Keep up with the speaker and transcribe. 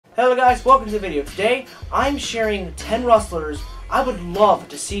Hello guys, welcome to the video. Today, I'm sharing 10 wrestlers I would love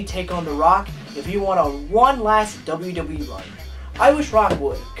to see take on The Rock if he went on one last WWE run. I wish Rock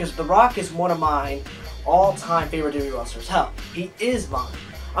would, because The Rock is one of mine all-time favorite WWE wrestlers. Hell, he is mine.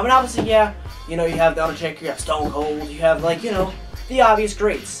 I mean, obviously, yeah, you have The Undertaker, you have Stone Cold, you have, the obvious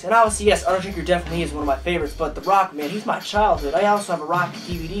greats. And obviously, yes, Undertaker definitely is one of my favorites, but The Rock, man, he's my childhood. I also have a Rock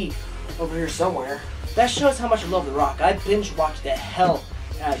DVD over here somewhere. That shows how much I love The Rock. I binge-watched the hell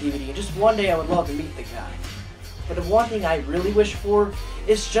out of DVD, and just one day I would love to meet the guy. But the one thing I really wish for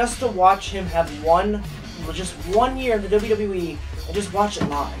is just to watch him have just one year in the WWE and just watch it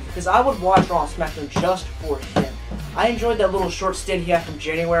live. Because I would watch Raw and SmackDown just for him. I enjoyed that little short stint he had from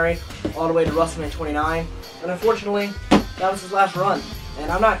January all the way to WrestleMania 29. And unfortunately, that was his last run.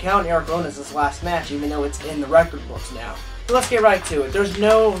 And I'm not counting Eric Rowan as his last match, even though it's in the record books now. So let's get right to it. There's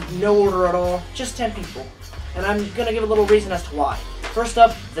no order at all, just 10 people. And I'm going to give a little reason as to why. First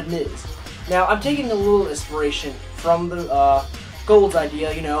up, The Miz. Now, I'm taking a little inspiration from the Gold's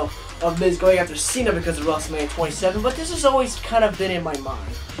idea, of Miz going after Cena because of WrestleMania 27, but this has always kind of been in my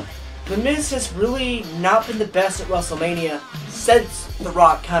mind. The Miz has really not been the best at WrestleMania since The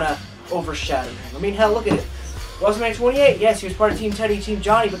Rock kind of overshadowed him. I mean, hell, look at it. WrestleMania 28, yes, he was part of Team Teddy, Team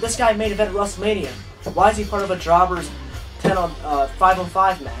Johnny, but this guy main event at WrestleMania. Why is he part of a Jobbers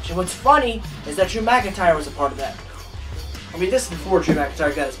 5-on-5 match? And what's funny is that Drew McIntyre was a part of that. I mean, this is before Drew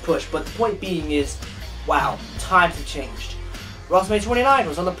McIntyre got his push, but the point being is, wow, times have changed. WrestleMania 29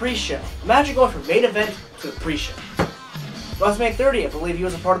 was on the pre-show. Imagine going from main event to the pre-show. WrestleMania 30, I believe he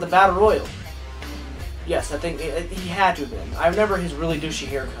was a part of the Battle Royal. Yes, I think he had to have been. I remember his really douchey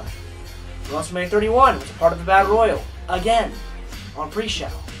haircut. WrestleMania 31 was a part of the Battle Royal. Again, on pre-show.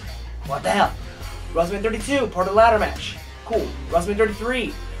 What the hell? WrestleMania 32, part of the ladder match. Cool. WrestleMania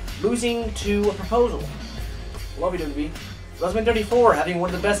 33, losing to a proposal. Love you, WWE. WrestleMania 34, having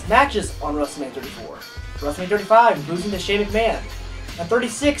one of the best matches on WrestleMania 34. WrestleMania 35, losing to Shane McMahon. At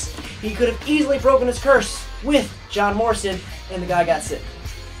 36, he could have easily broken his curse with John Morrison, and the guy got sick.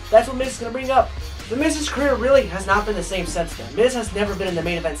 That's what Miz is going to bring up. The Miz's career really has not been the same since then. Miz has never been in the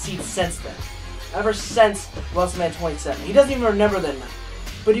main event seat since then. Ever since WrestleMania 27. He doesn't even remember that night.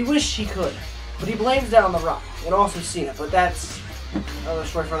 But he wished he could. But he blames that on The Rock, and also Cena, but that's another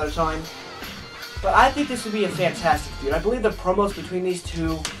story for another time. But I think this would be a fantastic feud. I believe the promos between these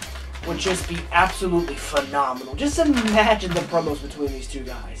two would just be absolutely phenomenal. Just imagine the promos between these two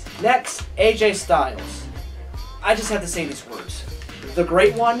guys. Next, AJ Styles. I just have to say these words. The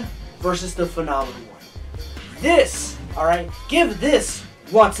Great One versus the Phenomenal One. This, alright, give this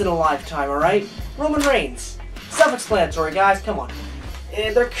once in a lifetime, alright? Roman Reigns. Self-explanatory, guys, come on.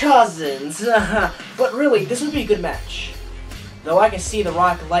 They're cousins. But really, this would be a good match. Though I can see The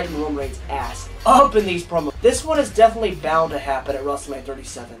Rock lighting Roman Reigns' ass up in these promos. This one is definitely bound to happen at WrestleMania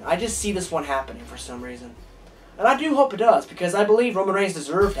 37. I just see this one happening for some reason. And I do hope it does, because I believe Roman Reigns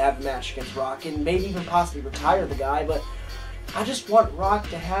deserves to have a match against Rock, and maybe even possibly retire the guy, but I just want Rock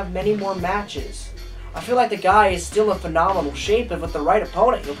to have many more matches. I feel like the guy is still in phenomenal shape, and with the right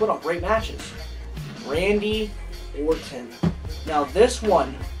opponent, he'll put on great matches. Randy Orton. Now this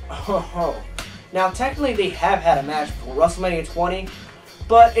one, now technically they have had a match before, WrestleMania 20,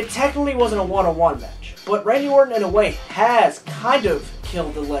 but it technically wasn't a one-on-one match. But Randy Orton, in a way, has kind of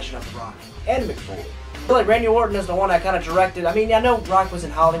killed the legend of The Rock and Mick Foley. I feel like Randy Orton is the one that kind of directed. I mean, I know Rock was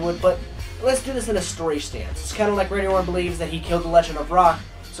in Hollywood, but let's do this in a story stance. It's kind of like Randy Orton believes that he killed the legend of Rock,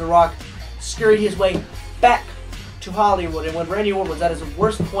 so Rock scurried his way back to Hollywood. And when Randy Orton was at his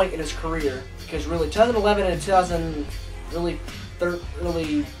worst point in his career, because really 2011 and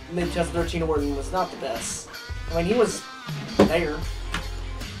mid-2013 Orton was not the best. I mean, he was there.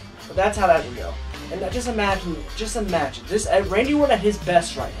 But that's how that would go. And just imagine. This Randy Orton at his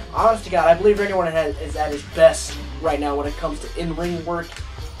best right now. Honest to God, I believe Randy Orton is at his best right now when it comes to in-ring work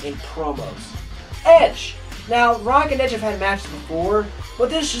and promos. Edge. Now, Rock and Edge have had matches before, but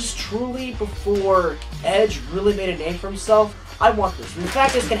this is truly before Edge really made a name for himself. I want this. And the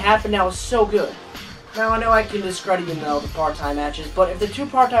fact this can happen now is so good. Now, I know I can discredit, the part-time matches, but if the two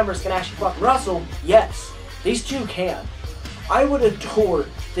part-timers can actually fucking wrestle, yes, these two can. I would adore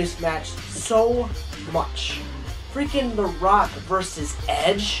this match so much. Freaking The Rock versus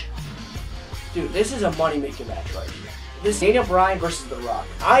Edge. Dude, this is a money-making match right here. This Daniel Bryan versus The Rock.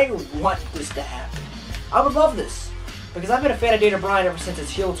 I want this to happen. I would love this. Because I've been a fan of Daniel Bryan ever since his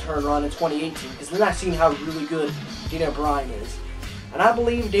heel turn run in 2018. Because then I've seen how really good Daniel Bryan is. And I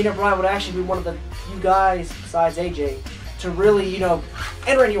believe Daniel Bryan would actually be one of the few guys, besides AJ, to really, and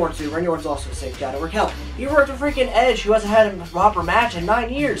Randy Orton too. Randy Orton's also a safe guy to work. Hell, he worked with freaking Edge, who hasn't had a proper match in 9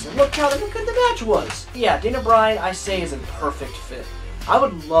 years. And look how good the match was. Yeah, Daniel Bryan, I say, is a perfect fit. I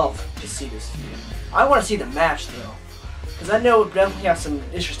would love to see this feud. I want to see the match though, because I know it would definitely have some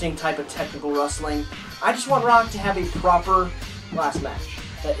interesting type of technical wrestling. I just want Rock to have a proper last match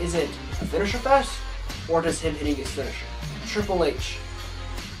that isn't a finisher fest or just him hitting his finisher. Triple H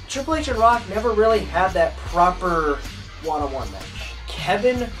and Rock never really had that proper one-on-one match.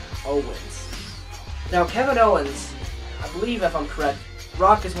 Kevin Owens. Now Kevin Owens, I believe if I'm correct,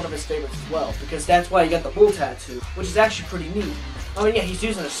 Rock is one of his favorites as well, because that's why he got the bull tattoo, which is actually pretty neat. I mean, yeah, he's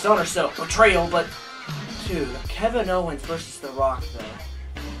using a stunner, so betrayal, but dude, Kevin Owens versus The Rock,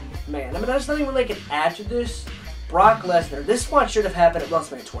 though. Man, I mean, there's nothing really I can add to this. Brock Lesnar, this one should have happened at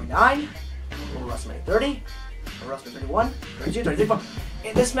WrestleMania 29, or WrestleMania 30, or WrestleMania 31, 32, 33,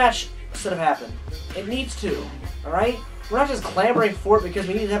 this match should have happened. It needs to, alright? We're not just clamoring for it because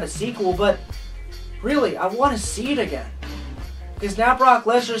we need to have a sequel, but really, I want to see it again. Because now Brock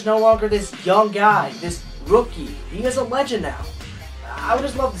Lesnar is no longer this young guy, this rookie. He is a legend now. I would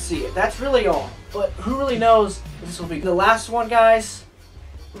just love to see it. That's really all. But who really knows if this will be the last one, guys?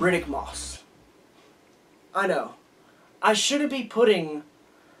 Riddick Moss. I know. I shouldn't be putting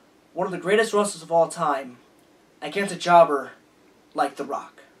one of the greatest wrestlers of all time against a jobber like The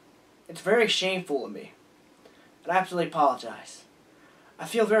Rock. It's very shameful of me. And I absolutely apologize. I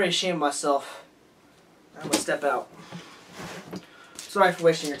feel very ashamed of myself. I'm going to step out. Sorry for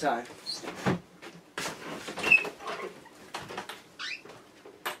wasting your time.